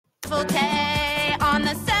beautiful day on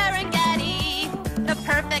the Serengeti, the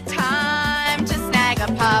perfect time to snag a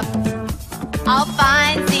pup. I'll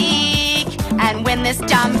find Zeke and win this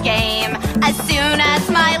dumb game as soon as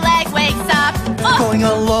my leg wakes up. Going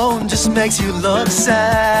alone just makes you look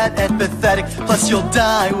sad and pathetic, plus you'll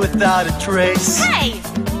die without a trace. Hey!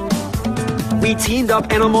 We teamed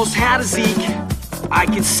up and almost had a Zeke. I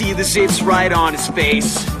can see the zits right on his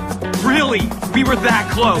face. Really, we were that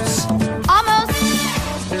close. Almost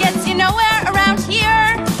gets you nowhere around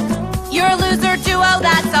here. You're a loser duo,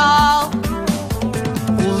 that's all.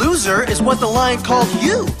 Loser is what the lion called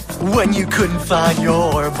you when you couldn't find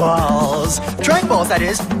your balls. Drag balls, that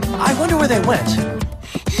is. I wonder where they went.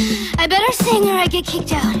 I better sing or I get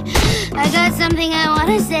kicked out. I got something I want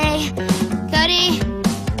to say. Cody!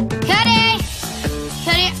 Cody!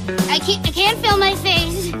 Cody, I can't feel my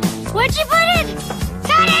face. Where'd you put it?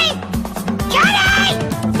 Cody! Cody!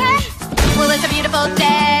 Well, it's a beautiful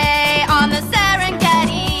day on the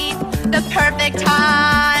Serengeti, the perfect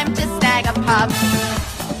time to snag a pup.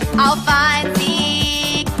 I'll find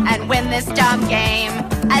Zeke and win this dumb game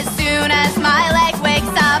as soon as my leg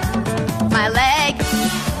wakes up. My leg,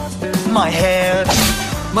 My hair,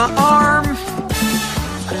 My arm.